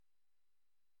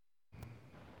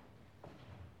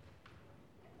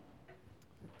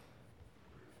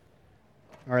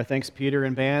All right, thanks, Peter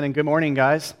and Van, and good morning,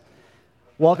 guys.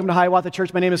 Welcome to Hiawatha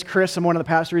Church. My name is Chris. I'm one of the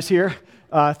pastors here.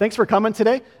 Thanks for coming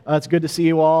today. It's good to see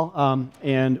you all,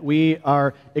 and we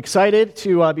are excited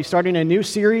to be starting a new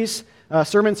series,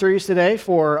 sermon series today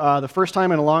for the first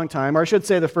time in a long time, or I should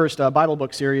say the first Bible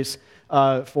book series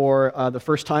for the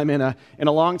first time in a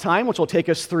long time, which will take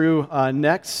us through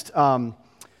next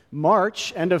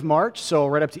March, end of March, so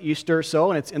right up to Easter or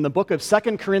so, and it's in the book of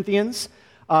 2 Corinthians,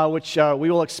 which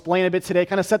we will explain a bit today,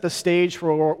 kind of set the stage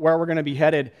for where we're going to be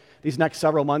headed these next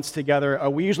several months together.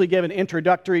 We usually give an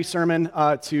introductory sermon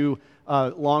to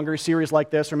longer series like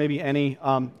this, or maybe any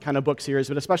kind of book series,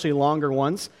 but especially longer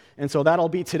ones. And so that'll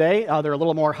be today. They're a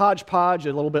little more hodgepodge,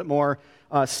 a little bit more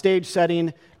stage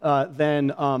setting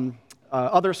than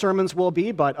other sermons will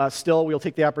be, but still we'll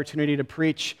take the opportunity to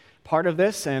preach part of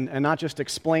this and not just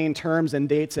explain terms and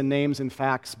dates and names and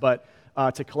facts, but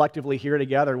to collectively hear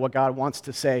together what God wants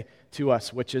to say to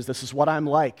us, which is, this is what I'm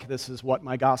like, this is what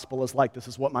my gospel is like, this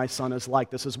is what my son is like,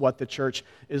 this is what the church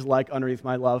is like underneath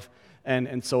my love,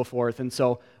 and so forth. And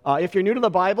so if you're new to the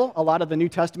Bible, a lot of the New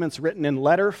Testament's written in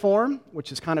letter form,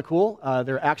 which is kind of cool.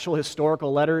 They're actual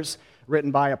historical letters written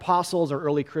by apostles or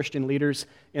early Christian leaders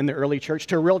in the early church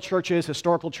to real churches,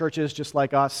 historical churches just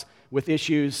like us, with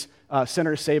issues,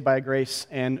 sinners saved by grace,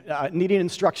 and needing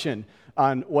instruction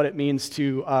on what it means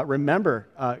to remember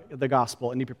the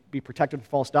gospel and to be protected from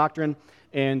false doctrine,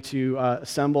 and to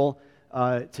assemble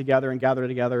together and gather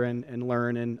together and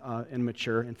learn and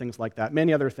mature and things like that.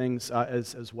 Many other things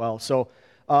as well. So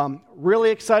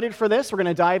really excited for this. We're going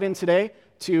to dive in today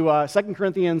to 2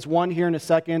 Corinthians 1 here in a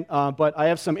second, but I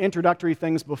have some introductory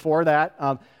things before that.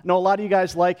 I know a lot of you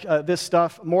guys like this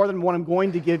stuff more than what I'm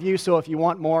going to give you, so if you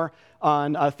want more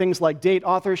on things like date,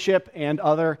 authorship, and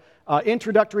other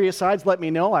introductory asides, let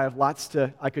me know. I have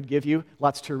I could give you,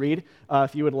 lots to read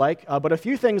if you would like. But a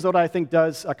few things that I think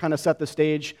does kind of set the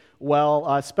stage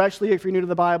well, especially if you're new to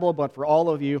the Bible, but for all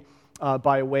of you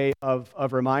by way of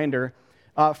reminder.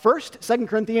 First, 2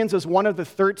 Corinthians is one of the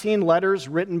 13 letters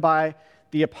written by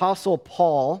the Apostle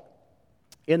Paul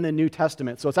in the New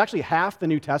Testament. So it's actually half the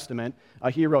New Testament.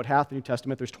 He wrote half the New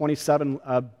Testament. There's 27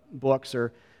 books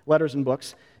or letters and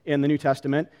books in the New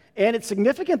Testament. And it's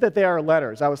significant that they are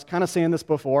letters. I was kind of saying this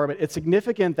before, but it's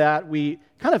significant that we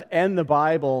kind of end the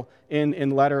Bible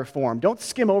in letter form. Don't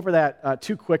skim over that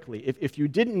too quickly. If you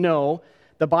didn't know,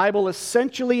 the Bible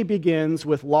essentially begins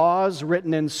with laws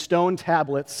written in stone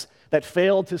tablets that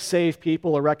failed to save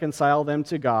people or reconcile them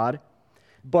to God,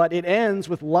 but it ends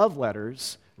with love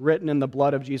letters written in the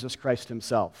blood of Jesus Christ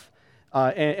himself.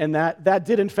 And that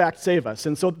did, in fact, save us.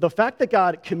 And so the fact that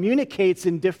God communicates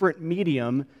in different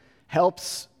medium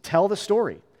helps tell the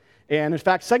story. And in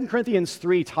fact, 2 Corinthians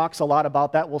 3 talks a lot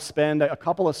about that. We'll spend a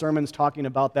couple of sermons talking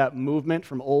about that movement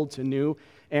from old to new,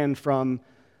 and from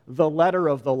the letter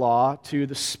of the law to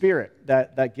the spirit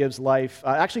that gives life.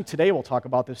 Actually, today we'll talk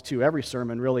about this too. Every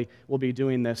sermon really will be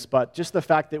doing this. But just the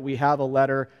fact that we have a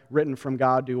letter written from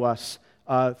God to us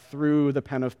through the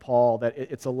pen of Paul, that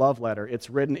it's a love letter. It's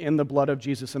written in the blood of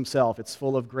Jesus himself. It's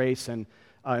full of grace and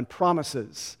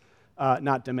promises,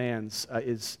 not demands,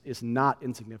 is not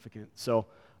insignificant. So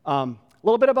a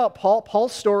little bit about Paul.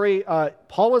 Paul's story,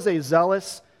 Paul was a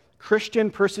zealous Christian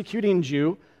persecuting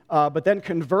Jew, but then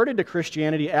converted to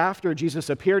Christianity after Jesus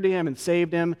appeared to him and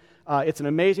saved him. It's an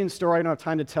amazing story. I don't have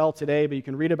time to tell today, but you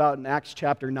can read about it in Acts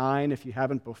chapter 9 if you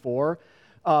haven't before.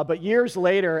 But years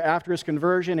later, after his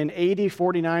conversion in AD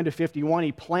 49 to 51,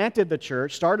 he planted the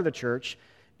church, started the church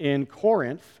in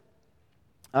Corinth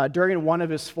during one of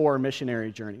his 4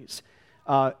 missionary journeys.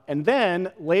 And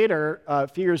then later, a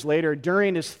few years later,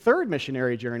 during his 3rd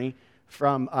missionary journey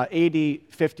from AD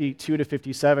 52 to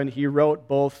 57, he wrote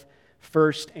both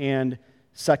 1st and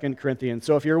 2 Corinthians.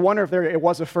 So if you're wondering if it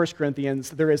was a 1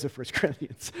 Corinthians, there is a 1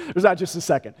 Corinthians. There's not just a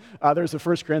 2nd. There's a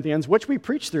 1 Corinthians, which we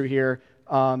preached through here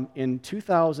in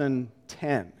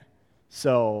 2010.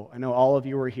 So I know all of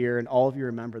you were here, and all of you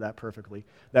remember that perfectly,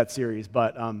 that series.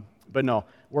 But no,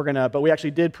 but we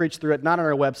actually did preach through it, not on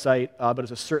our website,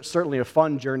 but it's certainly a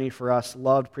fun journey for us.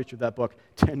 Loved preaching that book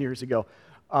 10 years ago.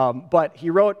 But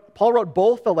Paul wrote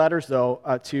both the letters, though,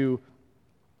 to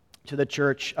the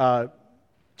church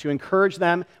to encourage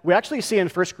them. We actually see in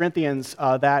 1 Corinthians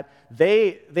that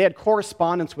they had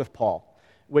correspondence with Paul,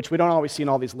 which we don't always see in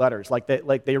all these letters. Like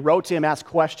they wrote to him, asked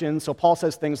questions. So Paul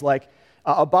says things like,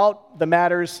 about the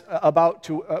matters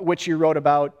which you wrote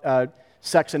about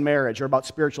sex and marriage, or about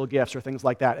spiritual gifts, or things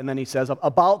like that. And then he says,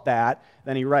 about that,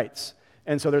 then he writes.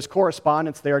 And so there's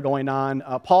correspondence there going on.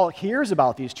 Paul hears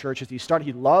about these churches.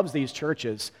 He loves these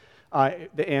churches.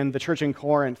 And the church in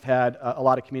Corinth had a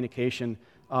lot of communication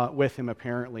with him,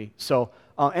 apparently. So,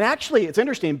 and actually, it's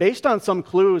interesting, based on some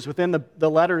clues within the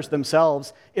letters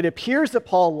themselves, it appears that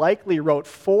Paul likely wrote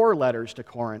 4 letters to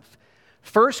Corinth.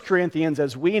 1 Corinthians,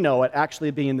 as we know it,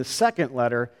 actually being the second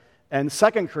letter, and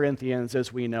 2 Corinthians,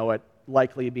 as we know it,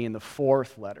 likely being the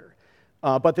 4th letter.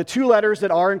 But the 2 letters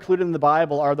that are included in the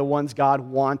Bible are the ones God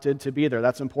wanted to be there.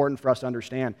 That's important for us to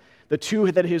understand. The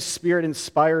 2 that his Spirit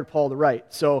inspired Paul to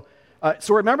write. So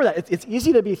remember that. It's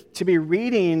easy to be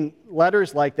reading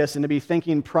letters like this and to be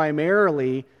thinking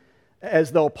primarily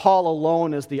as though Paul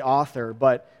alone is the author,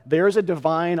 but there's a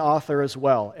divine author as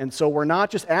well. And so we're not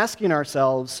just asking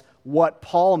ourselves what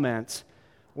Paul meant,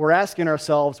 we're asking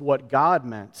ourselves what God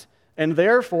meant. And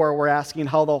therefore, we're asking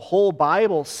how the whole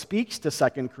Bible speaks to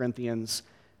 2 Corinthians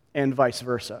and vice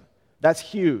versa. That's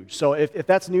huge. So if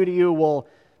that's new to you,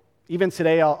 even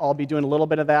today I'll be doing a little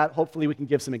bit of that. Hopefully we can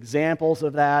give some examples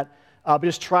of that. But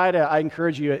just I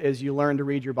encourage you as you learn to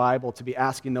read your Bible to be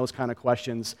asking those kind of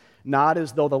questions, not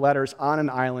as though the letter's on an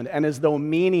island and as though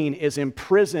meaning is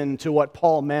imprisoned to what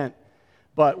Paul meant,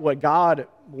 but what God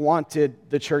wanted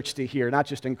the church to hear, not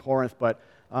just in Corinth, but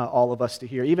all of us to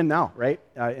hear. Even now, right?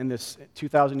 In this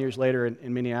 2,000 years later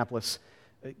in Minneapolis,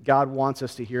 God wants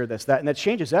us to hear this. And that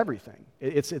changes everything.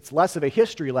 It's less of a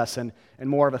history lesson and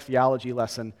more of a theology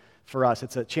lesson for us.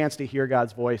 It's a chance to hear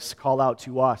God's voice call out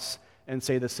to us and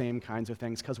say the same kinds of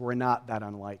things because we're not that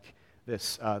unlike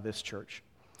this church.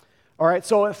 All right,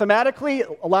 so thematically,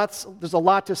 there's a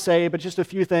lot to say, but just a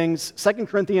few things. 2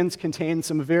 Corinthians contains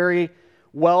some very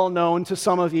well-known to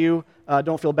some of you.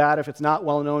 Don't feel bad if it's not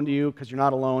well-known to you because you're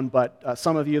not alone, but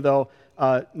some of you, though,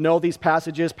 know these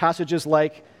passages. Passages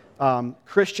like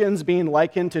Christians being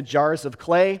likened to jars of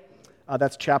clay.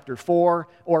 That's chapter 4.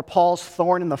 Or Paul's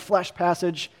thorn in the flesh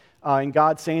passage, and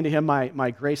God saying to him,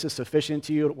 my grace is sufficient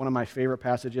to you, one of my favorite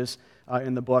passages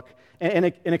in the book. And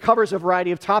it covers a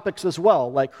variety of topics as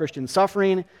well, like Christian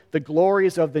suffering, the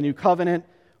glories of the new covenant,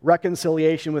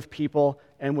 reconciliation with people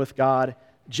and with God,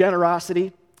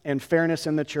 generosity and fairness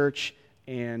in the church,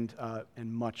 and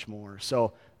much more.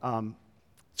 So it's going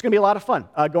to be a lot of fun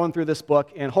going through this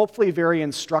book, and hopefully very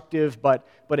instructive, but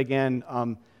again,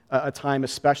 a time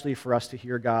especially for us to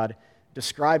hear God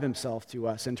describe himself to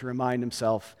us and to remind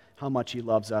himself how much he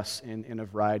loves us in a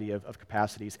variety of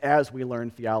capacities as we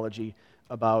learn theology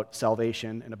about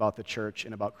salvation and about the church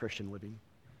and about Christian living.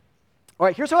 All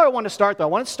right, here's how I want to start, though. I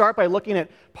want to start by looking at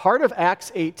part of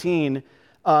Acts 18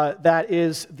 that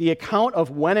is the account of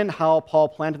when and how Paul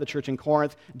planted the church in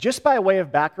Corinth, just by way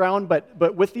of background,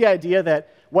 but with the idea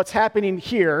that what's happening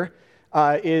here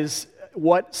is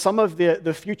what some of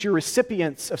the future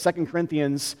recipients of 2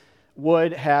 Corinthians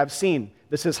would have seen.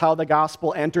 This is how the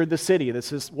gospel entered the city.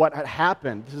 This is what had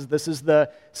happened. This is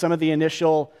some of the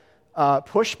initial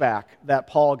pushback that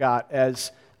Paul got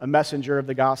as a messenger of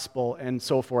the gospel and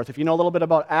so forth. If you know a little bit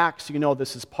about Acts, you know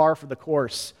this is par for the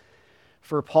course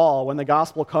for Paul. When the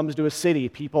gospel comes to a city,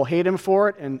 people hate him for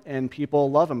it and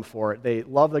people love him for it. They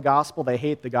love the gospel, they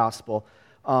hate the gospel,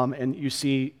 and you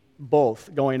see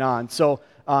both going on. So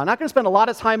I'm not going to spend a lot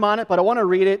of time on it, but I want to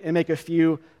read it and make a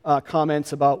few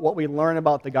comments about what we learn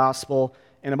about the gospel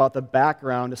and about the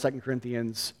background of 2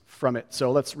 Corinthians from it.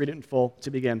 So let's read it in full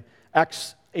to begin.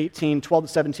 Acts 18, 12 to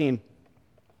 17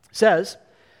 says,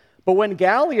 "But when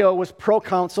Gallio was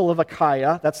proconsul of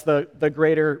Achaia," that's the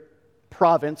greater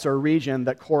province or region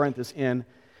that Corinth is in,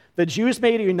 "the Jews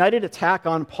made a united attack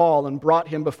on Paul and brought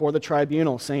him before the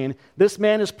tribunal, saying, 'This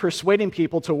man is persuading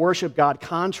people to worship God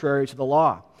contrary to the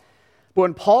law.' But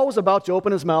when Paul was about to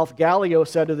open his mouth, Gallio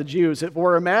said to the Jews, 'If it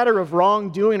were a matter of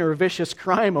wrongdoing or vicious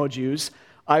crime, O Jews,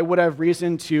 I would have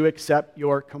reason to accept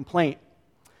your complaint.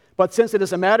 But since it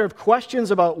is a matter of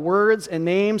questions about words and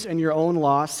names and your own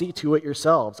law, see to it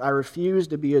yourselves. I refuse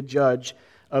to be a judge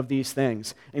of these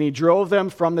things.' And he drove them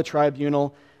from the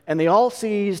tribunal, and they all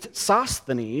seized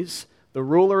Sosthenes, the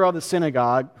ruler of the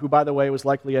synagogue, who, by the way, was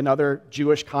likely another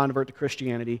Jewish convert to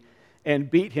Christianity,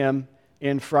 and beat him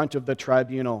in front of the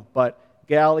tribunal. But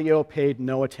Gallio paid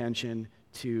no attention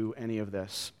to any of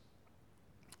this."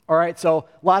 All right, so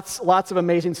lots of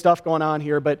amazing stuff going on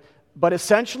here, but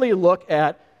essentially look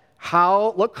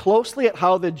closely at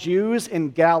how the Jews in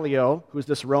Gallio, who's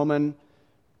this Roman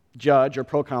judge or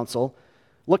proconsul,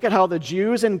 look at how the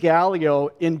Jews in Gallio,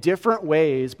 in different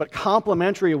ways, but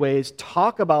complementary ways,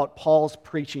 talk about Paul's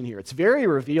preaching here. It's very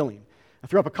revealing. I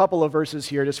threw up a couple of verses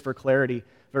here just for clarity,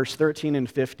 verse 13 and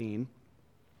 15.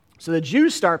 So the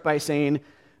Jews start by saying,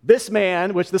 "This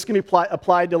man," which this can be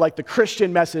applied to like the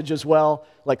Christian message as well,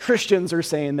 like Christians are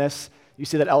saying this. You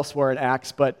see that elsewhere in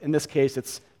Acts, but in this case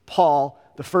it's Paul,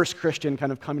 the first Christian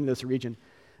kind of coming to this region.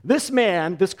 "This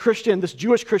man, this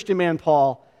Jewish Christian man,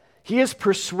 Paul, He is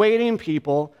persuading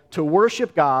people to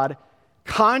worship God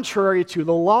contrary to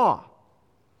the law.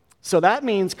 So that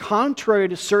means contrary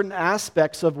to certain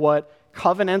aspects of what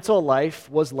covenantal life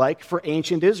was like for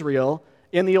ancient Israel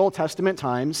in the Old Testament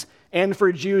times and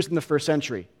for Jews in the first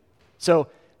century. So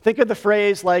think of the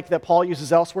phrase like that Paul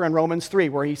uses elsewhere in Romans 3,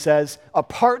 where he says,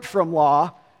 apart from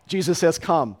law, Jesus has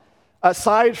come.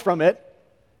 Aside from it,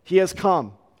 he has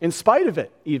come. In spite of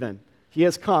it, even, he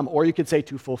has come. Or you could say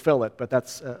to fulfill it, but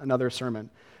that's another sermon.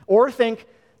 Or think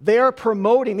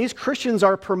these Christians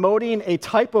are promoting a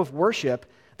type of worship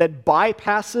that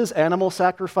bypasses animal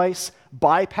sacrifice,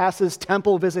 bypasses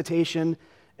temple visitation,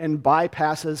 and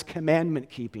bypasses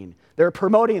commandment keeping. They're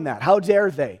promoting that. How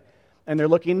dare they? And they're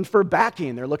looking for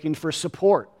backing. They're looking for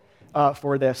support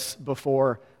for this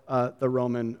before the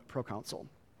Roman proconsul.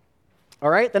 All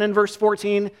right, then in verse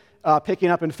 14, picking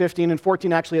up in 15 and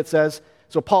 14, actually it says,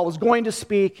 so Paul was going to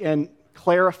speak and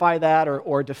clarify that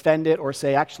or defend it or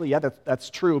say, actually, yeah, that's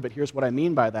true, but here's what I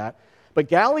mean by that. But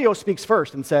Gallio speaks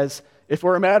first and says, if it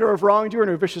were a matter of wrongdoing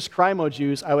or vicious crime, O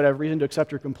Jews, I would have reason to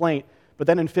accept your complaint. But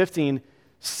then in 15,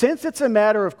 since it's a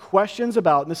matter of questions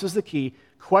about, and this is the key,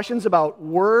 questions about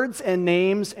words and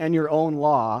names and your own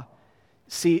law,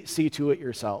 see to it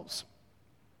yourselves.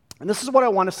 And this is what I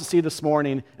want us to see this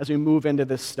morning as we move into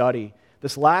this study.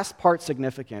 This last part's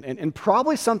significant, and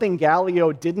probably something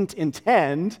Gallio didn't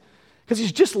intend, because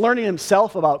he's just learning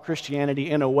himself about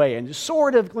Christianity in a way, and just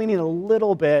sort of gleaning a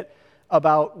little bit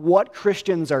about what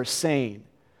Christians are saying.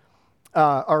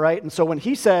 All right, and so when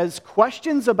he says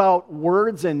questions about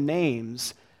words and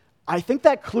names, I think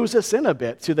that clues us in a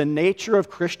bit to the nature of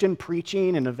Christian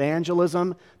preaching and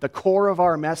evangelism, the core of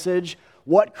our message,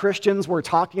 what Christians were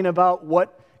talking about,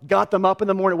 what got them up in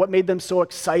the morning, what made them so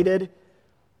excited.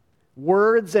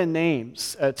 Words and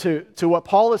names. To what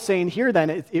Paul is saying here then,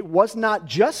 it was not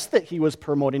just that he was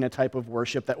promoting a type of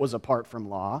worship that was apart from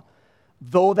law,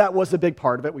 though that was a big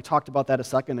part of it. We talked about that a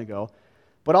second ago.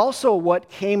 But also what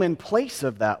came in place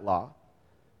of that law.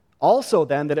 Also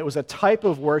then that it was a type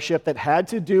of worship that had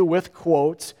to do with,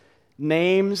 quote,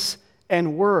 names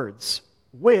and words,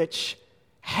 which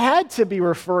had to be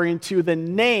referring to the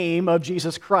name of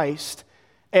Jesus Christ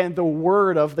and the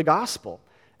word of the gospel.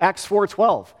 Acts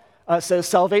 4:12 says,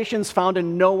 salvation's found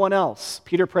in no one else.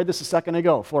 Peter prayed this a second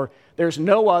ago. For there's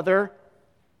no other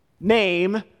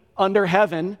name under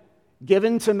heaven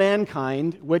given to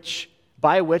mankind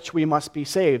by which we must be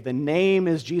saved. The name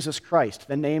is Jesus Christ.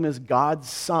 The name is God's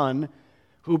Son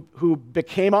who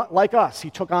became like us. He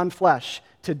took on flesh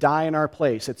to die in our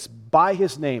place. It's by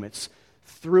his name. It's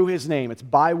through his name. It's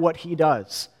by what he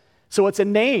does. So it's a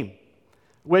name,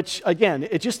 which, again,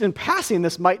 it just in passing,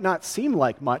 this might not seem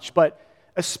like much, but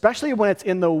especially when it's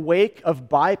in the wake of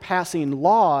bypassing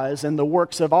laws and the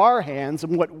works of our hands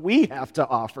and what we have to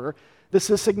offer, this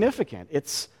is significant.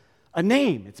 It's a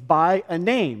name. It's by a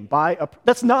name.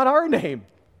 That's not our name.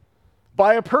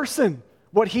 By a person.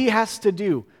 What he has to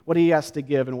do, what he has to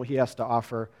give, and what he has to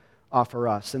offer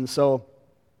us. And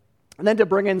then to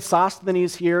bring in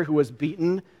Sosthenes here, who was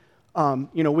beaten,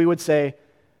 we would say,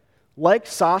 like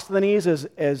Sosthenes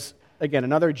as again,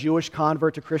 another Jewish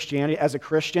convert to Christianity, as a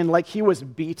Christian, like he was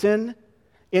beaten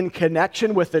in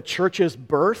connection with the church's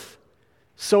birth,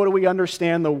 so do we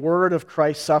understand the word of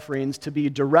Christ's sufferings to be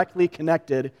directly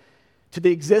connected to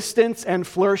the existence and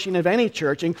flourishing of any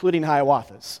church, including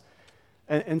Hiawatha's.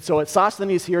 And so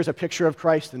Sosthenes here is a picture of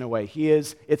Christ in a way.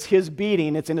 It's his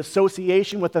beating. It's in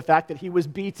association with the fact that he was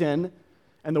beaten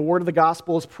and the word of the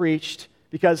gospel is preached,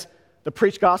 because the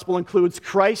preached gospel includes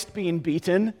Christ being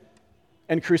beaten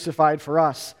and crucified for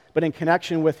us, but in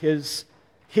connection with his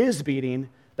beating,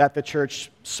 that the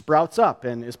church sprouts up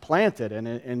and is planted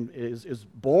and is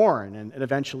born, and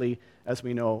eventually, as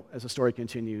we know, as the story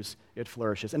continues, it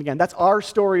flourishes. And again, that's our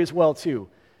story as well, too,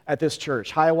 at this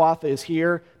church. Hiawatha is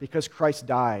here because Christ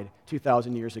died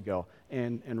 2,000 years ago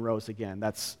and rose again.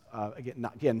 That's,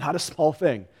 again, not a small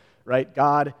thing, right?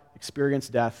 God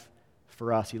experienced death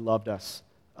for us. He loved us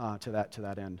to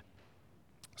that end.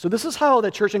 So this is how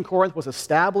the church in Corinth was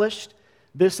established.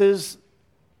 This is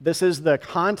the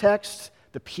context,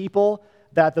 the people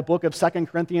that the book of 2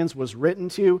 Corinthians was written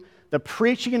to, the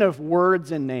preaching of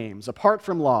words and names, apart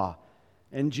from law.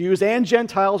 And Jews and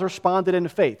Gentiles responded in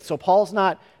faith. So Paul's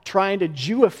not trying to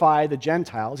Jewify the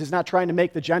Gentiles. He's not trying to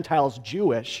make the Gentiles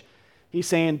Jewish. He's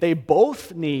saying they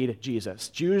both need Jesus.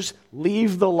 Jews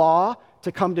leave the law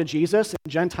to come to Jesus,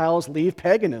 and Gentiles leave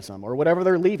paganism, or whatever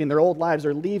they're leaving, their old lives,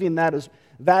 they're leaving that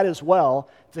as well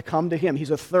to come to him.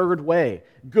 He's a third way.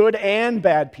 Good and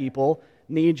bad people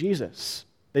need Jesus.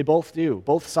 They both do,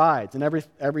 both sides, and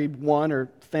every one or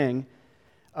thing.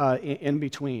 in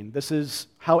between. This is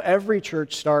how every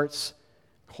church starts.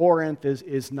 Corinth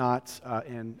is not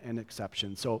an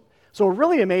exception. So a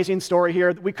really amazing story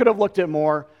here. We could have looked at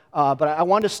more, but I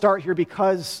wanted to start here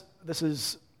because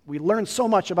we learned so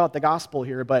much about the gospel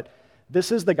here, but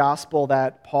this is the gospel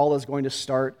that Paul is going to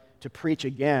start to preach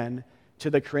again to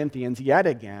the Corinthians yet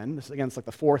again. This again, it's like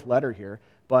the fourth letter here,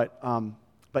 but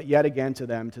yet again to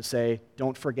them to say,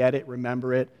 don't forget it,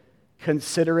 remember it,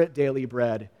 consider it daily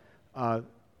bread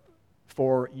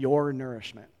for your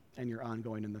nourishment and your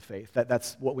ongoing in the faith.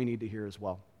 That's what we need to hear as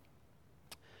well.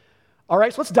 All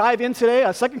right, so let's dive in today.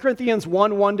 2 Corinthians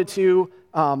 1, 1-2.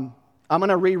 I'm going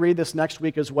to reread this next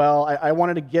week as well. I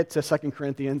wanted to get to 2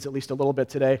 Corinthians at least a little bit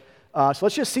today. So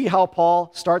let's just see how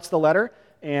Paul starts the letter,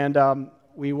 and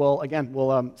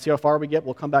we'll see how far we get.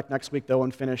 We'll come back next week, though,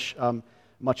 and finish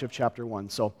much of chapter 1.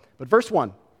 But verse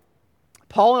 1,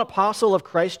 Paul, an apostle of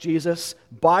Christ Jesus,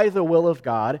 by the will of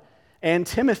God, and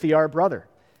Timothy, our brother,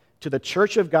 to the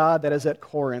church of God that is at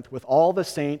Corinth, with all the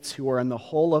saints who are in the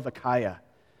whole of Achaia,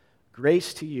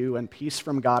 grace to you and peace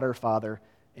from God our Father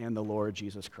and the Lord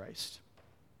Jesus Christ.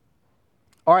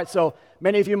 All right, so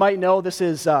many of you might know this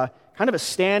is kind of a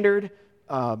standard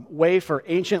way for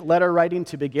ancient letter writing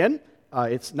to begin.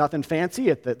 It's nothing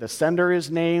fancy. The sender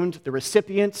is named, the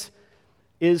recipient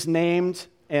is named,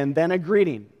 and then a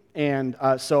greeting. And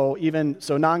so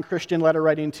non-Christian letter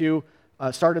writing too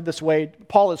started this way.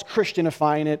 Paul is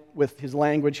Christianifying it with his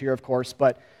language here, of course,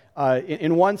 but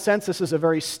in one sense, this is a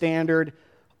very standard,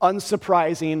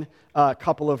 unsurprising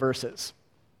couple of verses.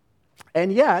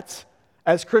 And yet,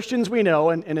 as Christians we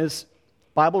know, and as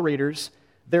Bible readers,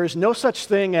 there is no such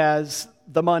thing as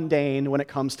the mundane when it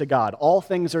comes to God. All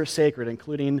things are sacred,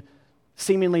 including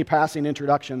seemingly passing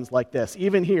introductions like this.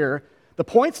 Even here, the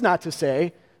point's not to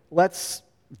say, let's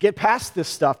get past this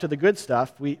stuff to the good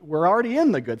stuff. We're already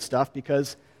in the good stuff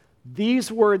because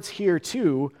these words here,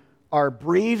 too, are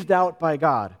breathed out by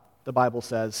God, the Bible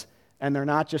says, and they're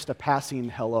not just a passing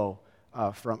hello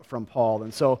from Paul.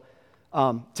 And so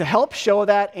to help show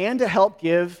that and to help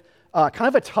give kind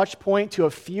of a touch point to a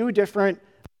few different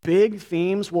big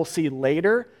themes we'll see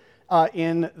later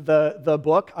in the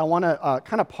book, I want to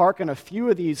kind of park in a few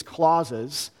of these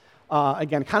clauses.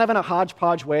 Again, kind of in a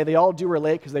hodgepodge way. They all do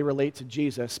relate because they relate to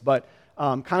Jesus, but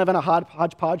kind of in a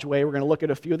hodgepodge way, we're going to look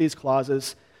at a few of these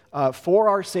clauses for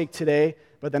our sake today,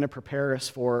 but then to prepare us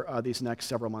for these next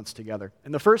several months together.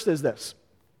 And the first is this.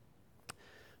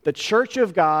 The church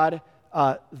of God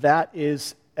that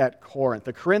is at Corinth.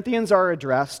 The Corinthians are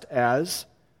addressed as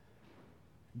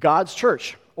God's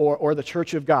church or the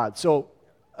church of God. So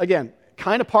again,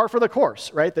 kind of par for the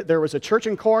course, right? That there was a church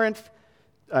in Corinth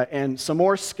and some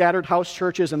more scattered house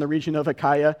churches in the region of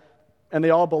Achaia, and they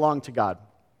all belong to God.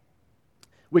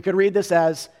 We could read this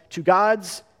as to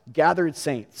God's gathered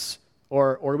saints,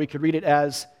 or we could read it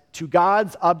as to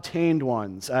God's obtained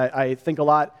ones. I think a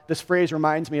lot, this phrase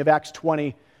reminds me of Acts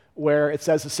 20, where it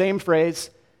says the same phrase,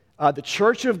 the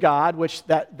church of God, which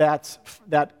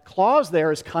that clause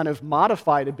there is kind of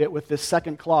modified a bit with this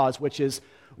second clause, which is,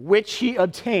 which he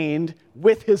obtained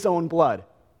with his own blood.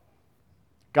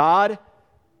 God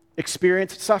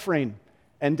experienced suffering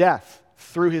and death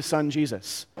through his son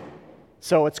Jesus.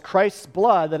 So it's Christ's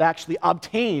blood that actually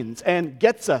obtains and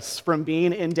gets us from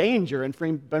being in danger and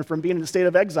from being in a state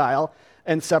of exile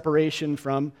and separation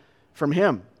from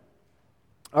him.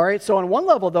 All right, so on one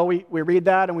level, though, we read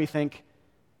that and we think,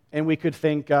 and we could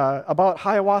think about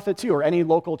Hiawatha too, or any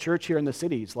local church here in the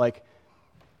cities. Like,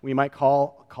 we might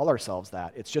call ourselves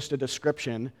that. It's just a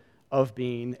description of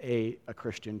being a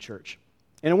Christian church.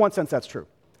 And in one sense, that's true.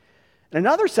 In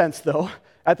another sense, though,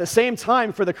 at the same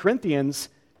time for the Corinthians,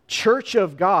 church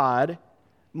of God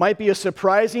might be a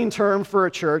surprising term for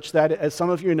a church that, as some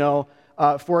of you know,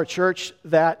 for a church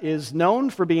that is known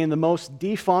for being the most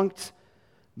defunct,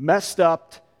 messed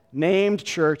up, named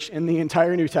church in the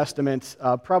entire New Testament,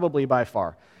 probably by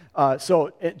far.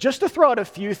 Just to throw out a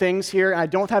few things here, and I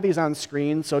don't have these on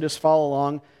screen, so just follow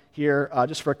along here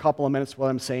just for a couple of minutes what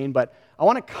I'm saying, but I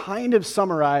want to kind of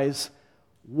summarize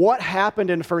what happened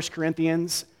in 1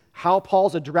 Corinthians, how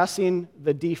Paul's addressing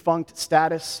the defunct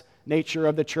status nature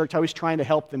of the church, how he's trying to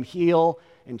help them heal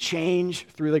and change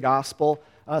through the gospel.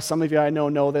 Some of you I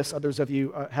know this, others of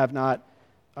you have not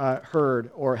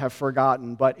heard or have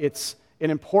forgotten, but it's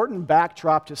an important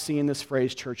backdrop to seeing this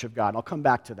phrase, church of God. I'll come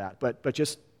back to that, but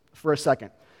just for a second.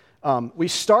 We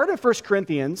started 1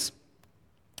 Corinthians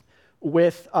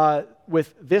with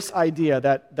this idea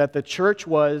that the church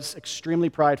was extremely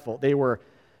prideful. They were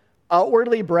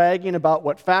outwardly bragging about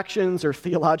what factions or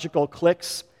theological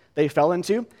cliques they fell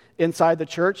into inside the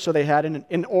church, so they had an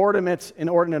inordinate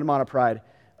amount of pride.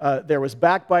 There was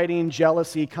backbiting,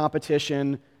 jealousy,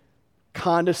 competition,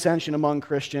 condescension among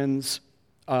Christians,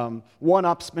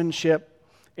 one-upsmanship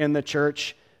in the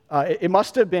church. It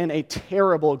must have been a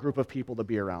terrible group of people to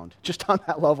be around, just on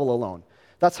that level alone.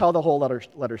 That's how the whole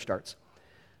letter starts.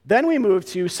 Then we move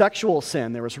to sexual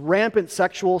sin. There was rampant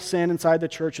sexual sin inside the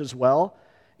church as well,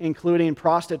 including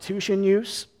prostitution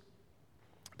use.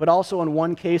 But also in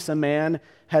one case, a man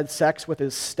had sex with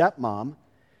his stepmom.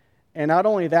 And not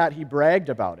only that, he bragged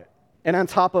about it. And on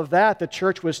top of that, the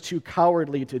church was too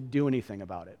cowardly to do anything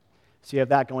about it. So you have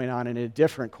that going on in a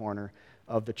different corner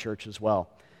of the church as well.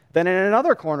 Then in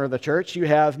another corner of the church, you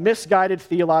have misguided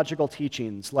theological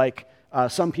teachings, like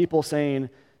some people saying,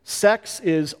 sex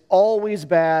is always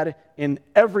bad in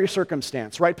every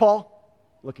circumstance. Right, Paul?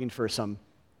 Looking for some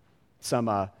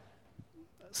patting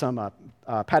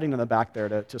on the back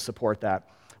there to support that.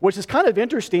 Which is kind of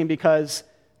interesting because,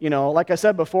 like I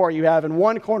said before, you have in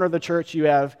one corner of the church, you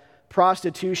have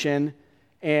prostitution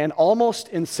and almost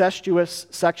incestuous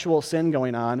sexual sin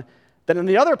going on. Then in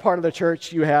the other part of the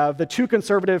church, you have the too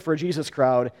conservative for Jesus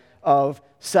crowd of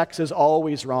sex is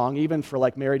always wrong, even for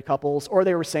like married couples, or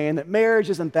they were saying that marriage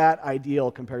isn't that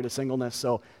ideal compared to singleness,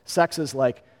 so sex is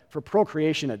like for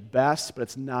procreation at best, but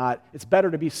it's not. It's better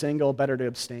to be single, better to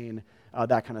abstain,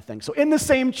 that kind of thing. So in the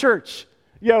same church,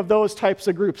 you have those types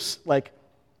of groups like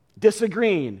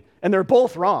disagreeing, and they're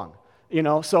both wrong,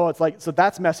 so it's like, so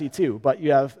that's messy too, but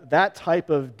you have that type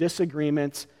of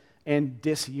disagreement and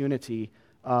disunity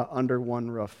under one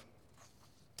roof.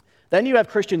 Then you have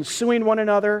Christians suing one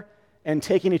another and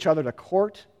taking each other to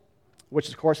court, which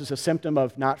of course is a symptom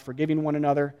of not forgiving one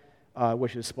another,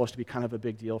 which is supposed to be kind of a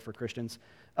big deal for Christians.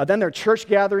 Then their church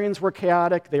gatherings were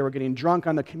chaotic. They were getting drunk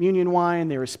on the communion wine.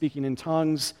 They were speaking in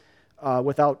tongues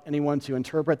without anyone to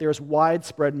interpret. There's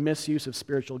widespread misuse of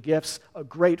spiritual gifts, a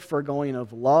great foregoing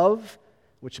of love,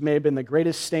 which may have been the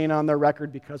greatest stain on their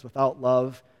record, because without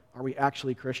love, are we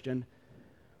actually Christian?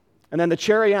 And then the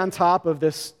cherry on top of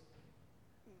this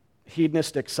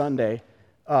hedonistic Sunday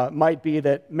might be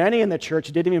that many in the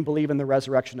church didn't even believe in the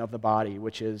resurrection of the body,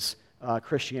 which is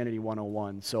Christianity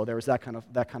 101. So there was that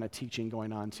kind of teaching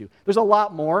going on too. There's a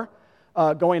lot more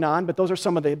going on, but those are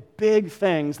some of the big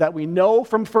things that we know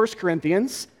from 1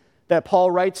 Corinthians that Paul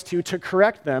writes to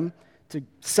correct them, to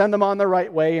send them on the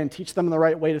right way and teach them the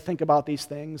right way to think about these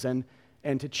things and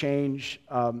to change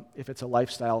if it's a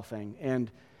lifestyle thing.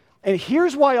 And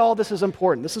here's why all this is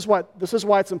important. This is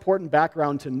why it's important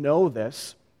background to know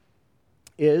this,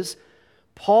 is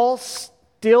Paul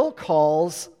still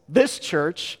calls this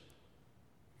church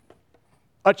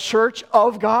a church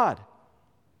of God.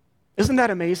 Isn't that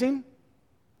amazing?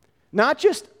 Not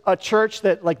just a church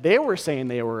that, like they were saying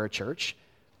they were a church,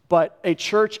 but a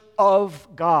church of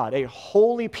God, a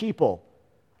holy people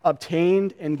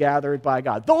obtained and gathered by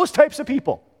God. Those types of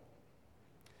people.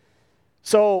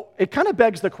 So it kind of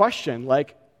begs the question,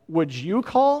 like, would you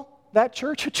call that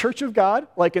church a church of God,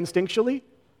 like instinctually?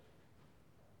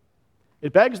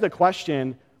 It begs the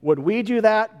question, would we do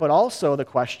that? But also the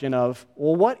question of,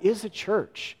 well, what is a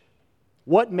church?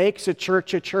 What makes a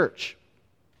church a church?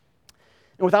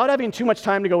 And without having too much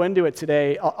time to go into it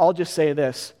today, I'll just say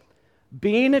this.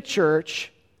 Being a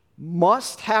church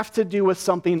must have to do with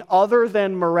something other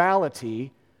than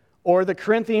morality, or the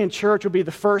Corinthian church would be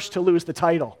the first to lose the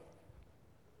title.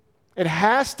 It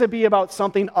has to be about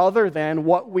something other than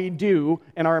what we do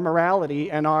and our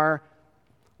morality and our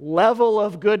level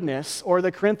of goodness, or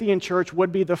the Corinthian church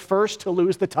would be the first to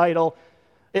lose the title,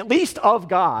 at least of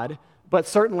God, but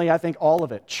certainly I think all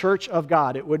of it, church of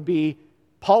God. It would be,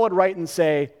 Paul would write and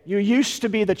say, you used to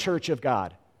be the church of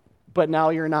God, but now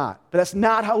you're not. But that's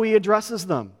not how he addresses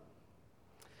them.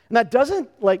 And that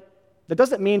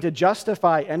doesn't mean to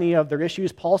justify any of their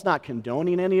issues. Paul's not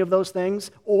condoning any of those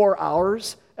things, or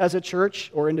ours as a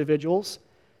church or individuals.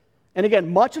 And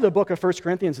again, much of the book of 1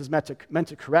 Corinthians is meant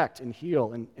to correct and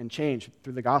heal and change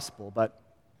through the gospel. But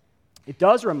it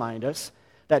does remind us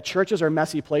that churches are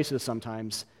messy places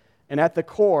sometimes. And at the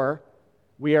core,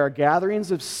 we are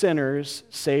gatherings of sinners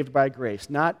saved by grace.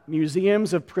 Not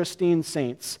museums of pristine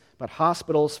saints, but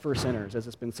hospitals for sinners, as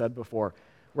it's been said before.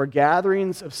 We're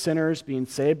gatherings of sinners being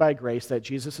saved by grace, that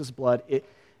Jesus' blood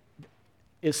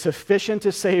is sufficient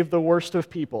to save the worst of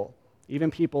people, even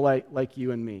people like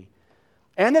you and me.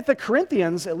 And that the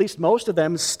Corinthians, at least most of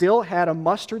them, still had a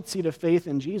mustard seed of faith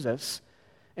in Jesus.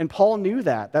 And Paul knew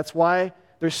that. That's why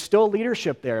there's still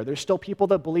leadership there. There's still people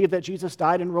that believe that Jesus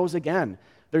died and rose again.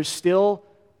 There's still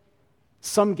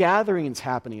some gatherings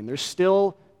happening.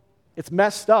 It's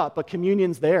messed up, but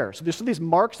communion's there. So there's still these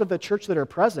marks of the church that are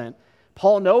present.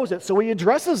 Paul knows it, so he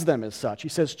addresses them as such. He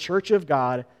says, church of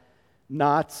God,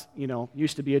 not,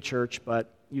 used to be a church,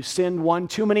 but you sinned one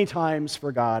too many times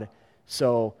for God,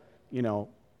 so,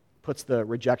 puts the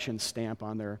rejection stamp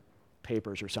on their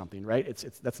papers or something, right?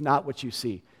 That's not what you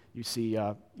see. You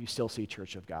still see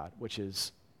Church of God, which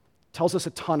tells us a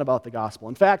ton about the gospel.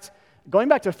 In fact, going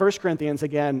back to 1 Corinthians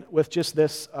again with just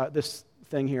this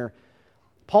thing here,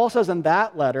 Paul says in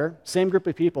that letter, same group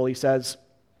of people, he says,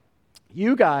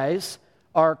 you guys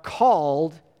are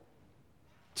called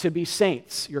to be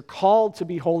saints. You're called to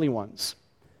be holy ones,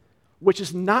 which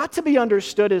is not to be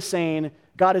understood as saying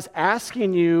God is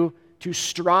asking you to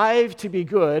strive to be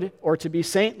good or to be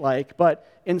saint-like,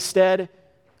 but instead,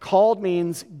 called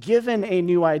means given a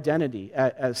new identity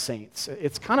as saints.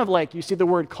 It's kind of like you see the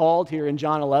word called here in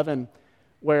John 11,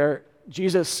 where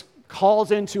Jesus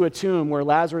calls into a tomb where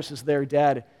Lazarus is there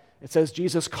dead. It says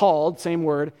Jesus called, same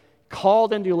word,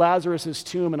 called into Lazarus'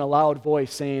 tomb in a loud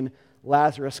voice saying,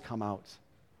 Lazarus, come out.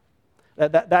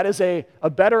 That is a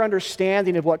better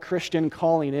understanding of what Christian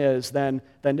calling is than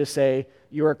to say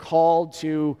you are called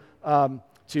to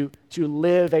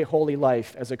live a holy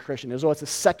life as a Christian, as though it's a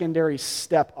secondary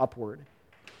step upward.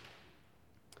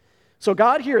 So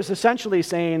God here is essentially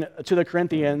saying to the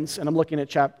Corinthians, and I'm looking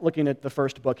at the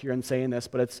first book here and saying this,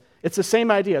 but it's the same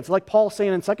idea. It's like Paul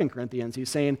saying in 2 Corinthians. He's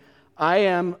saying, I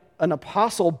am an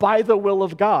apostle by the will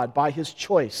of God, by his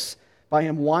choice, by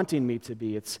him wanting me to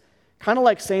be. It's kind of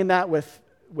like saying that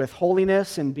with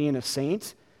holiness and being a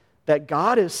saint, that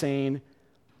God is saying,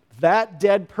 that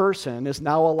dead person is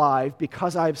now alive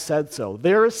because I've said so.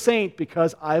 They're a saint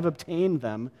because I've obtained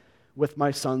them with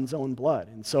my Son's own blood.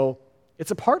 And so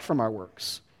it's apart from our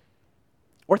works.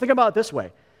 Or think about it this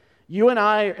way. You and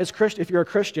I, as Christian, if you're a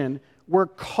Christian, we're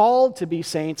called to be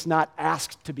saints, not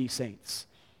asked to be saints.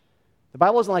 The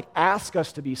Bible doesn't like ask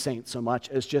us to be saints so much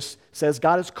as just says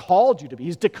God has called you to be.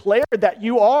 He's declared that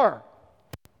you are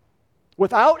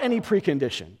without any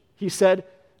precondition. He said,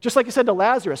 just like he said to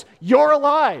Lazarus, you're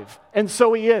alive, and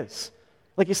so he is.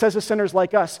 Like he says to sinners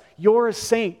like us, you're a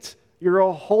saint, you're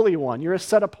a holy one, you're a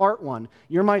set-apart one,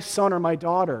 you're my son or my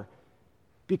daughter,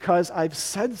 because I've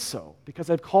said so,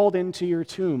 because I've called into your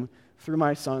tomb through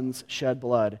my Son's shed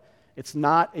blood. It's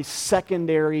not a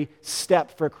secondary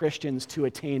step for Christians to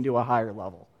attain to a higher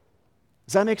level.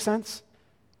 Does that make sense?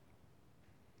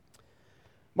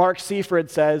 Mark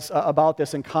Seaford says about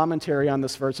this in commentary on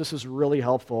this verse, this is really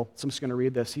helpful, so I'm just going to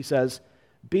read this. He says,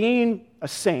 being a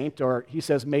saint, or he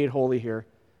says made holy here,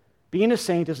 being a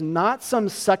saint is not some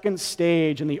second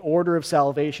stage in the order of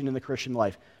salvation in the Christian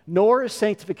life, nor is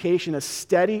sanctification a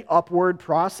steady upward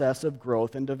process of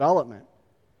growth and development.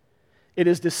 It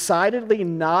is decidedly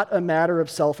not a matter of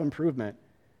self-improvement.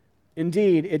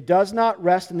 Indeed, it does not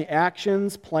rest in the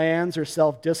actions, plans, or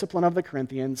self-discipline of the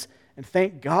Corinthians, and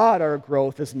thank God our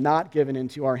growth is not given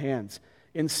into our hands.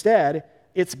 Instead,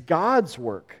 it's God's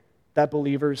work that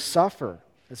believers suffer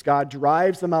as God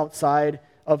drives them outside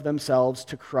of themselves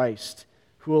to Christ,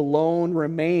 who alone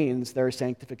remains their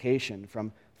sanctification,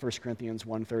 from 1 Corinthians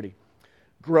 1:30.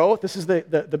 Growth, this is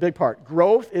the big part.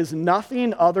 Growth is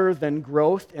nothing other than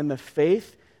growth in the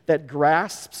faith that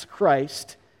grasps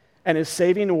Christ and his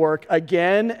saving work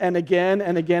again and again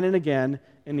and again and again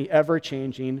in the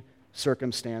ever-changing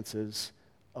circumstances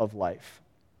of life.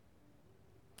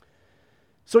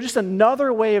 So just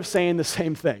another way of saying the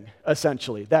same thing,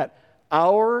 essentially, that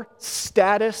our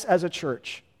status as a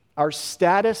church, our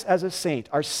status as a saint,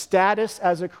 our status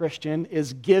as a Christian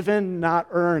is given, not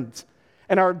earned.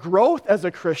 And our growth as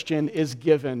a Christian is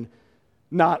given,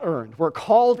 not earned. We're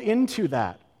called into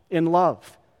that in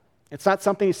love. It's not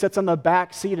something he sits on the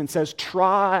back seat and says,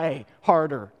 try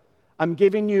harder. I'm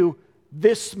giving you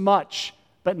this much,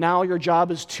 but now your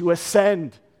job is to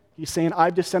ascend. He's saying,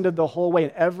 I've descended the whole way,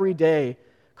 and every day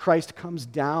Christ comes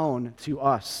down to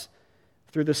us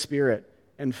through the Spirit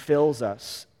and fills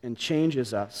us and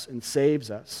changes us and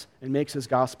saves us and makes his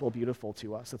gospel beautiful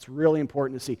to us. That's really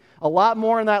important to see. A lot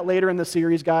more on that later in the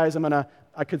series, guys.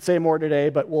 I could say more today,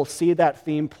 but we'll see that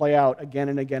theme play out again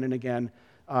and again and again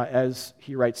as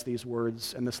he writes these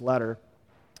words in this letter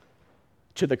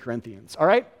to the Corinthians. All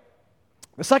right?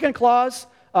 The second clause,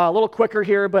 a little quicker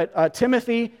here, but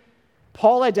Timothy,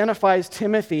 Paul identifies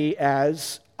Timothy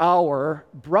as our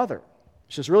brother,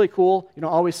 which is really cool. You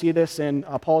don't always see this in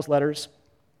Paul's letters.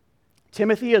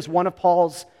 Timothy is one of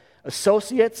Paul's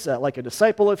associates, like a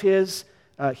disciple of his.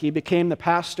 He became the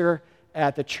pastor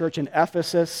at the church in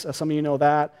Ephesus. Some of you know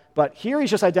that. But here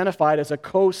he's just identified as a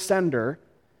co-sender,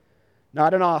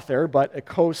 not an author, but a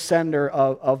co-sender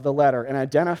of the letter, and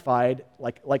identified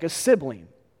like a sibling.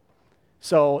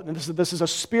 So this is a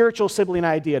spiritual sibling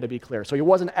idea, to be clear. So he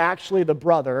wasn't actually the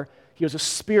brother. He was a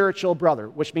spiritual brother,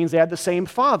 which means they had the same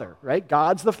father, right?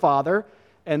 God's the father,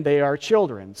 and they are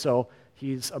children. So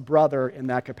He's a brother in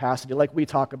that capacity, like we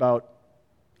talk about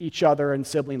each other in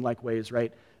sibling-like ways,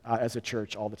 right, as a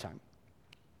church all the time.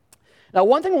 Now,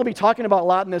 one thing we'll be talking about a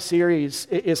lot in this series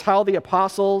is how the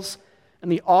apostles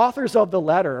and the authors of the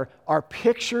letter are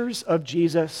pictures of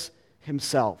Jesus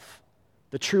himself,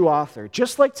 the true author.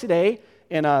 Just like today,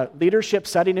 in a leadership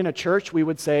setting in a church, we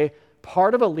would say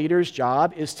part of a leader's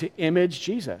job is to image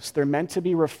Jesus. They're meant to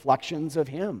be reflections of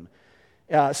him,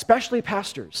 especially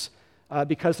pastors,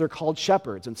 because they're called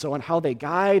shepherds. And so in how they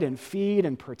guide and feed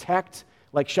and protect,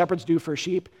 like shepherds do for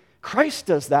sheep, Christ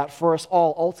does that for us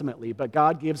all ultimately, but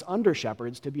God gives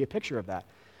under-shepherds to be a picture of that.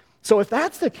 So if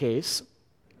that's the case,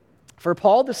 for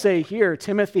Paul to say here,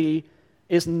 Timothy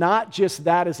is not just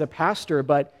that as a pastor,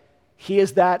 but he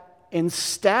is that in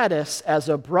status as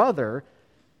a brother,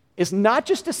 is not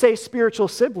just to say spiritual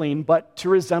sibling, but to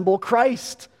resemble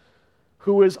Christ,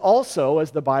 who is also,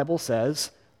 as the Bible says,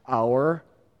 our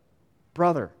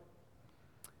brother.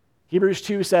 Hebrews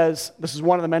 2 says, this is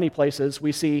one of the many places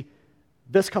we see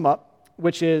this come up,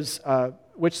 which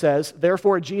says,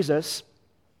 therefore Jesus,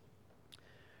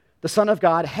 the Son of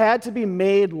God, had to be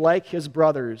made like his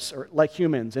brothers, or like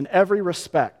humans, in every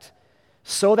respect,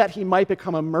 so that he might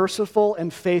become a merciful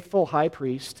and faithful high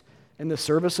priest in the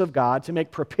service of God to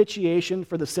make propitiation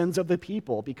for the sins of the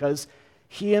people, because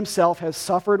he himself has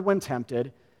suffered when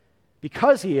tempted,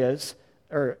 because he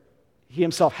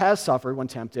himself has suffered when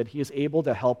tempted, he is able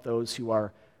to help those who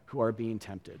are being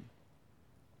tempted.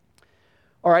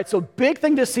 All right, so big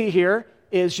thing to see here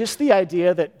is just the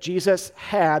idea that Jesus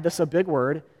had, this is a big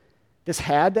word, this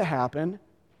had to happen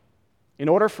in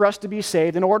order for us to be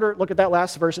saved, look at that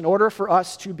last verse, in order for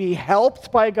us to be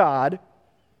helped by God,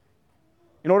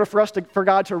 in order for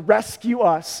God to rescue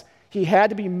us, he had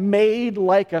to be made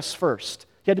like us first.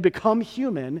 He had to become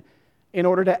human in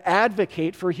order to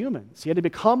advocate for humans. He had to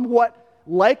become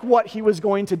like what he was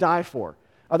going to die for.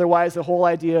 Otherwise, the whole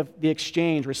idea of the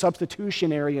exchange or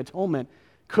substitutionary atonement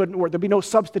couldn't work. There'd be no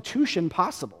substitution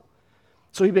possible.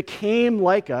 So he became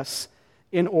like us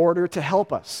in order to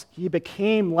help us. He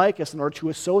became like us in order to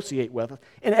associate with us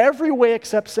in every way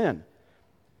except sin.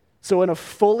 So in a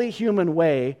fully human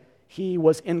way, he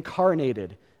was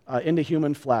incarnated into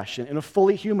human flesh. And in a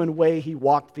fully human way, he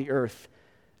walked the earth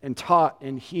and taught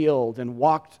and healed and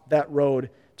walked that road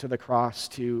to the cross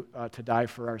to die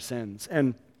for our sins.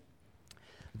 And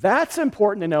that's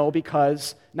important to know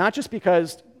because, not just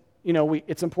because,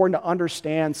 it's important to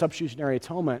understand substitutionary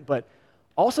atonement, but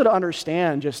also to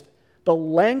understand just the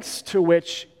lengths to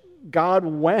which God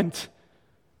went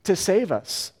to save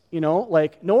us.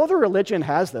 Like no other religion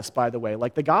has this, by the way.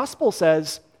 Like the gospel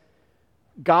says,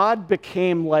 God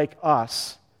became like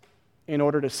us in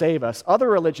order to save us. Other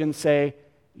religions say,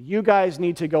 you guys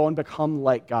need to go and become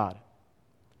like God.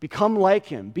 Become like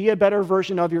him. Be a better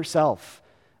version of yourself.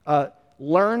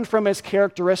 Learn from his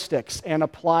characteristics and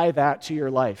apply that to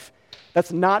your life.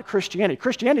 That's not Christianity.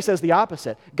 Christianity says the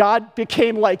opposite. God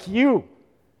became like you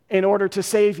in order to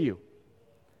save you.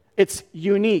 It's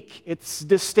unique, it's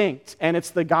distinct, and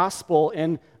it's the gospel,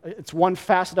 and it's one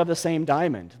facet of the same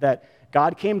diamond, that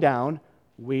God came down,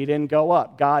 we didn't go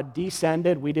up. God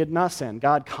descended, we didn't ascend.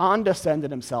 God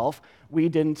condescended himself, we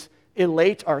didn't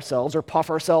elate ourselves or puff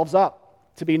ourselves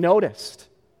up to be noticed.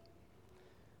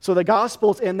 So the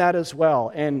gospel's in that as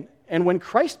well. And when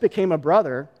Christ became a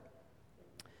brother,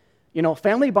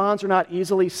 family bonds are not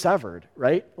easily severed,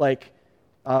 right? Like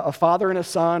a father and a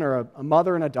son or a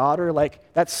mother and a daughter,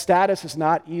 like that status is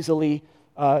not easily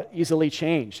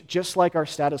changed. Just like our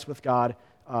status with God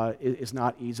is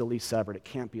not easily severed. It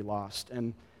can't be lost.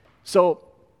 And so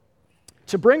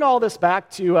to bring all this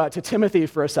back to Timothy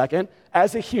for a second,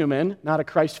 as a human, not a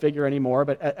Christ figure anymore,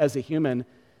 but as a human,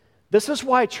 this is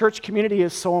why church community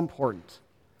is so important.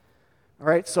 All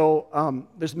right, so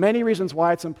there's many reasons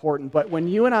why it's important, but when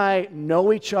you and I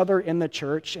know each other in the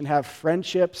church and have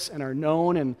friendships and are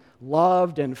known and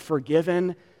loved and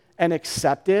forgiven and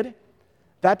accepted,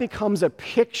 that becomes a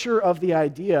picture of the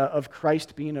idea of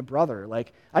Christ being a brother.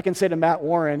 Like, I can say to Matt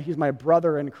Warren, he's my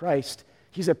brother in Christ.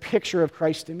 He's a picture of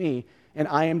Christ to me, and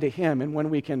I am to him. And when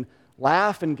we can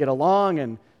laugh and get along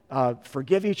and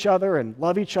forgive each other and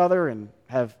love each other and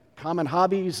have common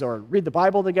hobbies or read the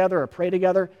Bible together or pray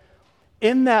together,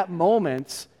 in that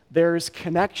moment, there's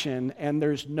connection and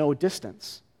there's no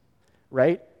distance,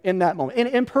 right? In that moment, in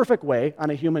an imperfect way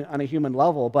on a human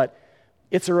level, but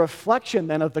it's a reflection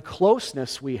then of the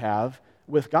closeness we have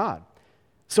with God.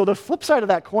 So the flip side of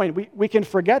that coin, we can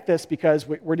forget this because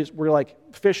we're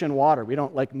like fish in water. We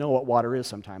don't like know what water is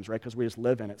sometimes, right? Because we just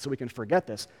live in it, so we can forget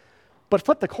this. But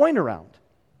flip the coin around.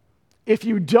 If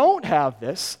you don't have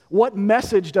this, what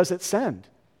message does it send?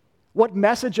 What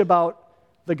message about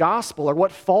the gospel or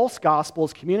what false gospel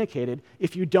is communicated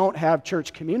if you don't have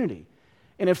church community.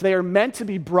 And if they are meant to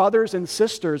be brothers and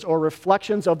sisters or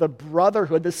reflections of the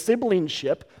brotherhood, the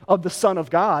siblingship of the Son of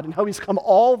God and how he's come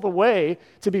all the way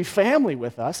to be family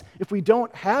with us, if we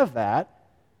don't have that,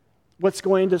 what's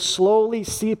going to slowly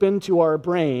seep into our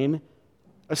brain,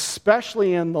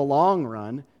 especially in the long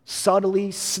run, subtly,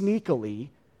 sneakily,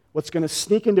 what's going to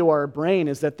sneak into our brain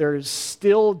is that there's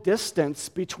still distance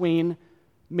between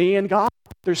me and God.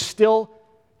 There's still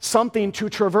something to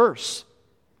traverse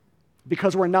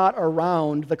because we're not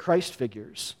around the Christ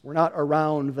figures. We're not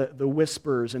around the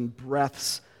whispers and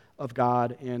breaths of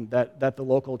God, and that the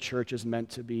local church is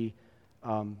meant to be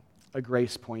a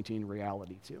grace-pointing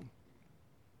reality to.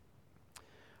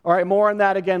 All right, more on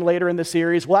that again later in the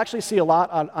series. We'll actually see a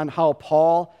lot on how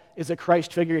Paul is a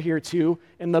Christ figure here too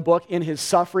in the book, in his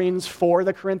sufferings for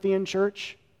the Corinthian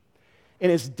church, in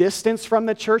his distance from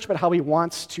the church, but how he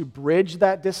wants to bridge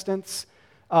that distance,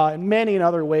 and many in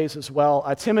other ways as well.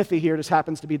 Timothy here just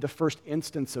happens to be the first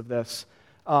instance of this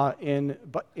in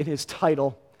his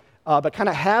title. But kind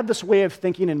of have this way of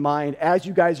thinking in mind as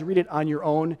you guys read it on your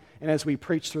own and as we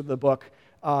preach through the book.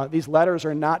 These letters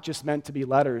are not just meant to be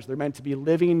letters. They're meant to be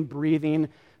living, breathing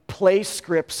play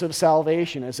scripts of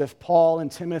salvation, as if Paul and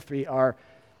Timothy are,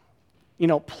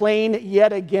 playing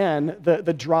yet again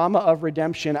the drama of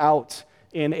redemption out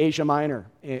in Asia Minor,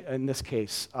 in this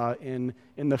case, in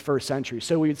the first century.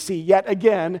 So we'd see yet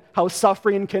again how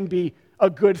suffering can be a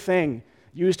good thing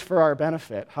used for our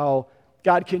benefit, how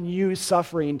God can use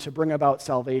suffering to bring about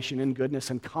salvation and goodness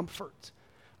and comfort,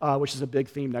 which is a big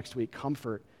theme next week,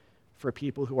 comfort for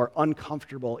people who are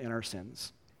uncomfortable in our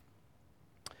sins.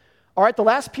 All right, the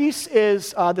last piece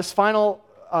is this final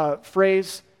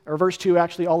phrase, or verse 2,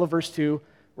 actually, all of verse 2,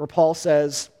 where Paul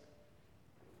says,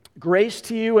 "Grace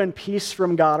to you and peace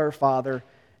from God our Father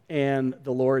and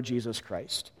the Lord Jesus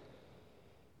Christ."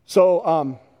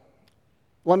 So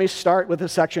let me start with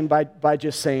this section by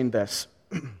just saying this.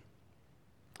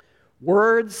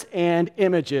 Words and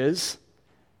images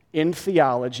in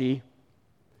theology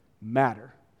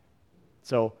matter.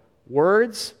 So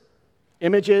words,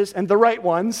 images, and the right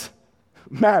ones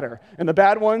matter. And the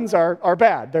bad ones are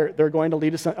bad. They're going to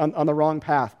lead us on the wrong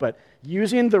path. But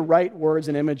using the right words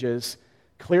and images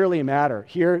clearly matter.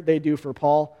 Here they do for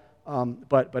Paul,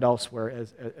 but elsewhere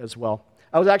as well.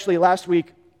 I was actually last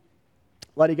week,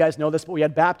 a lot of you guys know this, but we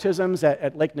had baptisms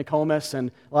at Lake Nokomis,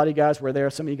 and a lot of you guys were there.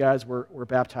 Some of you guys were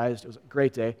baptized. It was a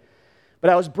great day. But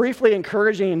I was briefly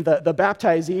encouraging the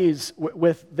baptizees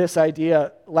with this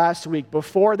idea last week.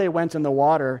 Before they went in the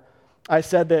water, I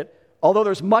said that although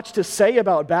there's much to say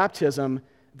about baptism,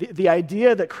 the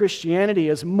idea that Christianity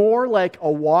is more like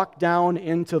a walk down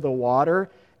into the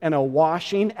water and a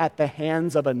washing at the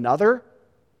hands of another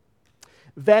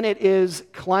than it is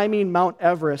climbing Mount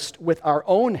Everest with our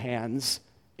own hands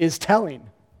is telling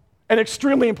and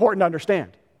extremely important to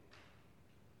understand.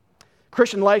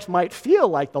 Christian life might feel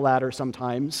like the latter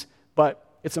sometimes, but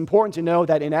it's important to know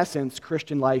that in essence,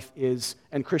 Christian life is,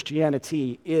 and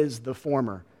Christianity is the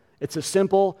former. It's a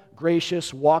simple,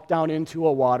 gracious walk down into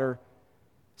a water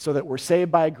so that we're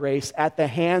saved by grace at the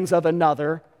hands of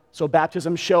another. So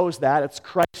baptism shows that. It's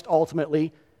Christ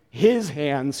ultimately, his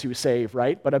hands who save,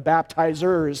 right? But a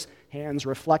baptizer's hands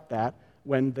reflect that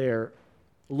when they're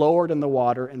lowered in the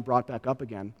water and brought back up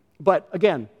again. But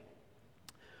again,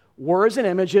 words and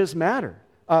images matter.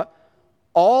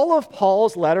 All of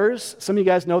Paul's letters, some of you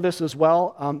guys know this as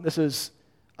well. This is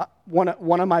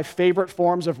one of my favorite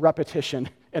forms of repetition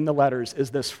in the letters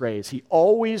is this phrase. He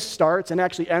always starts and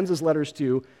actually ends his letters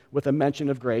too with a mention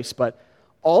of grace. But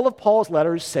all of Paul's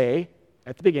letters say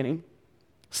at the beginning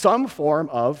some form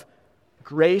of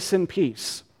grace and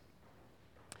peace.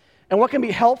 And what can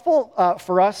be helpful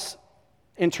for us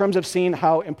in terms of seeing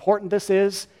how important this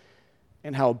is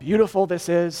and how beautiful this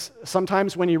is,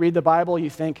 sometimes when you read the Bible, you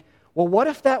think, well, what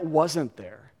if that wasn't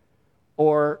there?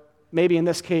 Or maybe in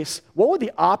this case, what would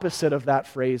the opposite of that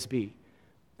phrase be?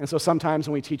 And so sometimes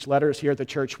when we teach letters here at the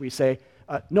church, we say,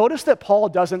 notice that Paul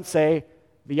doesn't say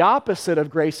the opposite of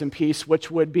grace and peace,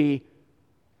 which would be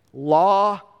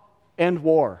law and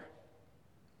war.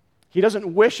 He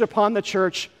doesn't wish upon the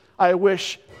church, I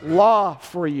wish law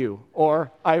for you,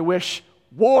 or I wish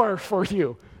war for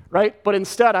you, right? But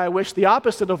instead, I wish the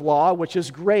opposite of law, which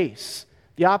is grace,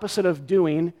 the opposite of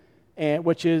doing,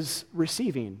 which is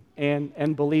receiving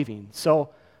and believing. So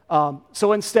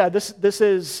instead, this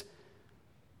is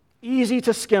easy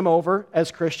to skim over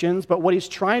as Christians, but what he's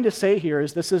trying to say here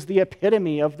is this is the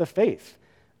epitome of the faith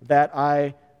that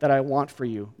I want for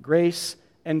you. Grace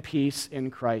and peace in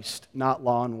Christ, not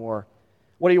law and war.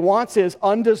 What he wants is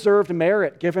undeserved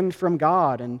merit given from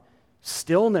God and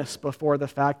stillness before the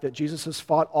fact that Jesus has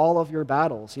fought all of your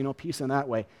battles, peace in that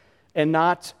way, and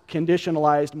not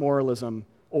conditionalized moralism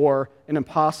or an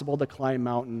impossible to climb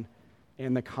mountain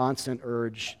and the constant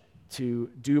urge to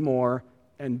do more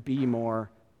and be more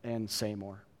and say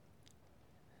more.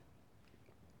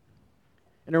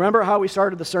 And remember how we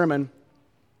started the sermon.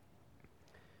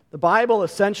 The Bible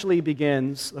essentially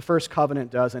begins, the first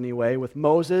covenant does anyway, with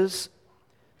Moses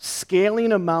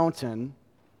scaling a mountain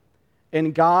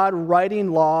and God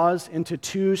writing laws into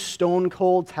 2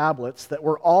 stone-cold tablets that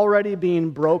were already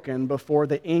being broken before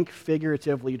the ink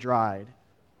figuratively dried.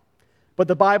 But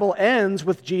the Bible ends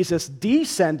with Jesus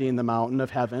descending the mountain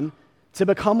of heaven to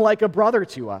become like a brother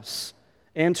to us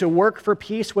and to work for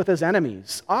peace with his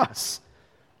enemies, us.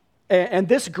 And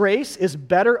this grace is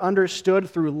better understood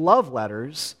through love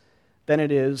letters than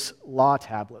it is law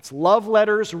tablets. Love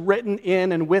letters written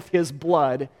in and with his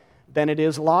blood than it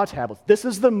is law tablets. This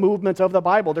is the movement of the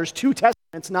Bible. There's 2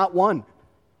 testaments, not one.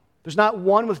 There's not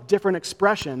one with different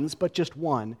expressions, but just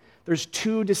one. There's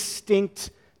 2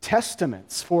 distinct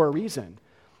testaments for a reason.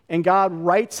 And God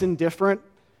writes in different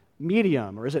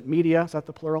medium, or is it media? Is that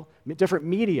the plural? Different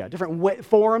media, different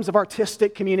forms of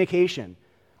artistic communication.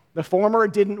 The former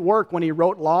didn't work when he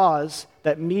wrote laws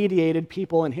that mediated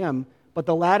people and him, but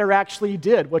the latter actually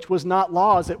did, which was not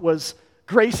laws, it was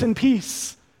grace and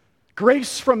peace.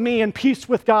 Grace from me and peace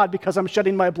with God because I'm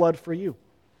shedding my blood for you.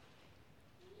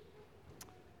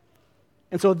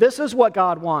 And so this is what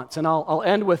God wants, and I'll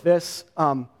end with this.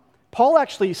 Paul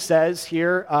actually says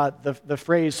here the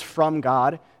phrase "from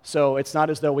God," so it's not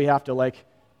as though we have to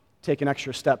take an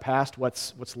extra step past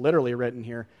what's literally written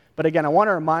here. But again, I want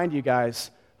to remind you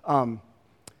guys,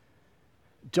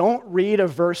 don't read a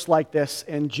verse like this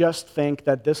and just think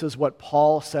that this is what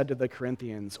Paul said to the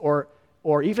Corinthians, or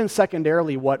even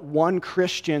secondarily what one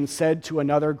Christian said to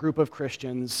another group of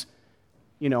Christians,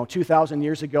 2,000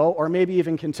 years ago, or maybe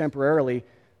even contemporarily,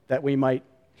 that we might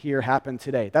hear happen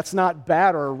today. That's not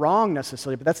bad or wrong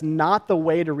necessarily, but that's not the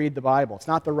way to read the Bible. It's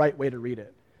not the right way to read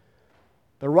it.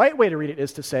 The right way to read it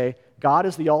is to say, God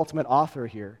is the ultimate author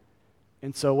here.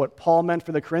 And so what Paul meant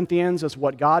for the Corinthians is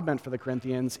what God meant for the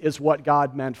Corinthians, is what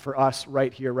God meant for us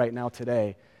right here, right now,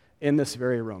 today, in this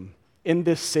very room, in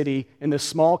this city, in this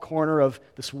small corner of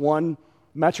this one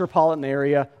metropolitan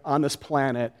area on this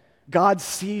planet. God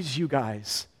sees you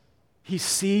guys. He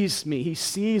sees me. He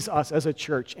sees us as a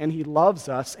church, and he loves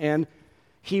us, and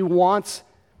he wants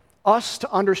us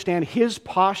to understand his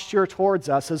posture towards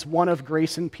us as one of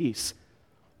grace and peace.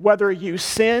 Whether you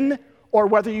sin or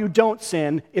whether you don't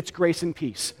sin, it's grace and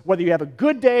peace. Whether you have a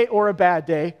good day or a bad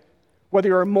day, whether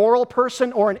you're a moral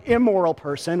person or an immoral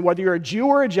person, whether you're a Jew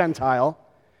or a Gentile,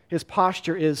 his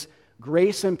posture is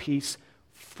grace and peace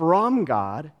from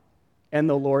God and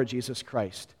the Lord Jesus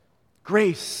Christ.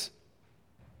 Grace,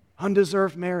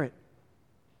 undeserved merit.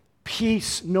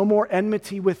 Peace, no more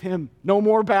enmity with him, no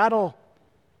more battle.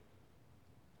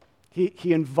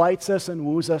 He invites us and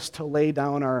woos us to lay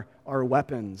down our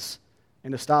weapons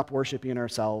and to stop worshiping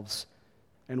ourselves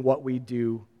and what we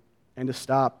do and to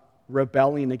stop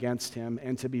rebelling against him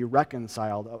and to be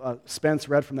reconciled. Spence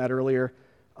read from that earlier.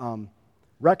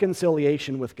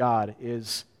 Reconciliation with God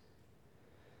is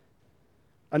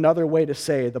another way to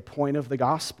say the point of the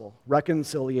gospel.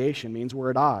 Reconciliation means we're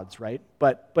at odds, right?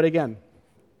 But again,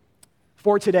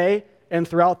 for today and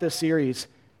throughout this series,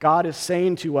 God is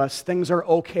saying to us, things are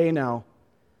okay now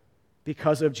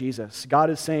because of Jesus.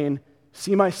 God is saying,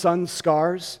 see my son's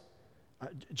scars?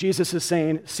 Jesus is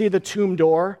saying, see the tomb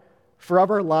door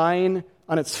forever lying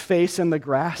on its face in the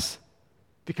grass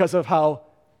because of how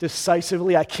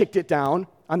decisively I kicked it down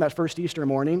on that first Easter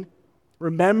morning.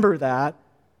 Remember that,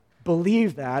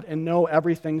 believe that, and know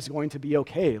everything's going to be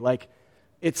okay.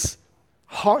 It's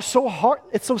hard,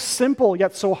 it's so simple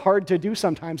yet so hard to do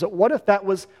sometimes. But what if that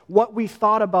was what we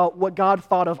thought about what God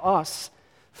thought of us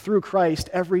through Christ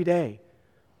every day?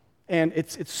 And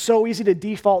it's so easy to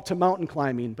default to mountain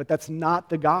climbing, but that's not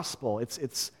the gospel.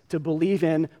 It's to believe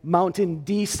in mountain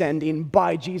descending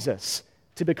by Jesus,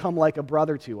 to become like a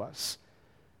brother to us,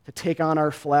 to take on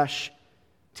our flesh,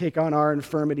 take on our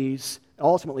infirmities,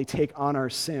 ultimately take on our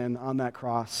sin on that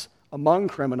cross among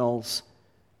criminals,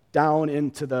 down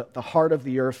into the heart of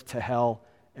the earth to hell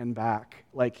and back.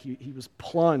 He was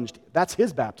plunged. That's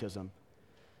his baptism.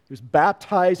 He was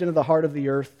baptized into the heart of the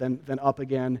earth, then up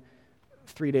again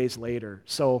 3 days later.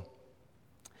 So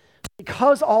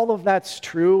because all of that's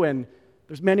true, and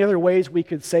there's many other ways we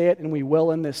could say it, and we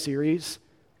will in this series,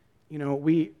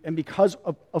 and because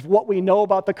of what we know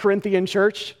about the Corinthian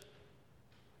church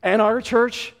and our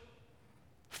church,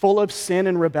 full of sin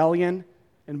and rebellion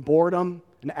and boredom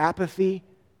and apathy,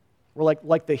 We're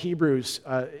like the Hebrews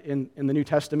in the New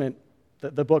Testament,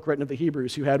 the book written of the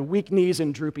Hebrews, who had weak knees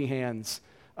and droopy hands.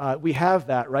 We have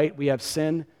that, right? We have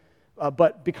sin.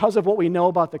 But because of what we know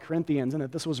about the Corinthians and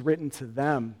that this was written to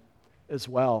them as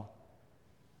well,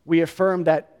 we affirm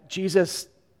that Jesus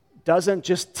doesn't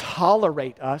just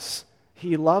tolerate us,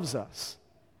 he loves us.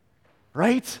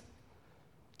 Right?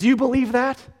 Do you believe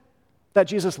that? That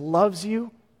Jesus loves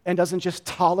you and doesn't just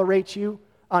tolerate you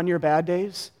on your bad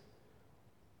days?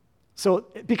 So,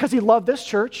 because he loved this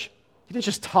church, he didn't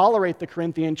just tolerate the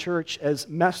Corinthian church, as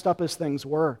messed up as things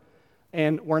were,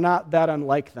 and we're not that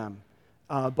unlike them.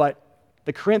 But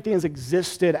the Corinthians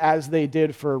existed as they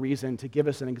did for a reason, to give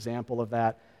us an example of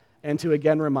that, and to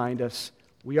again remind us,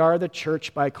 we are the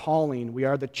church by calling, we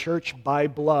are the church by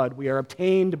blood, we are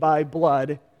obtained by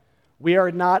blood, we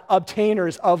are not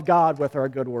obtainers of God with our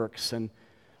good works. And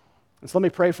so let me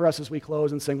pray for us as we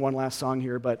close and sing one last song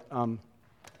here, but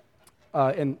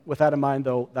and with that in mind,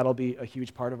 though, that'll be a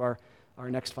huge part of our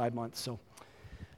next 5 months. So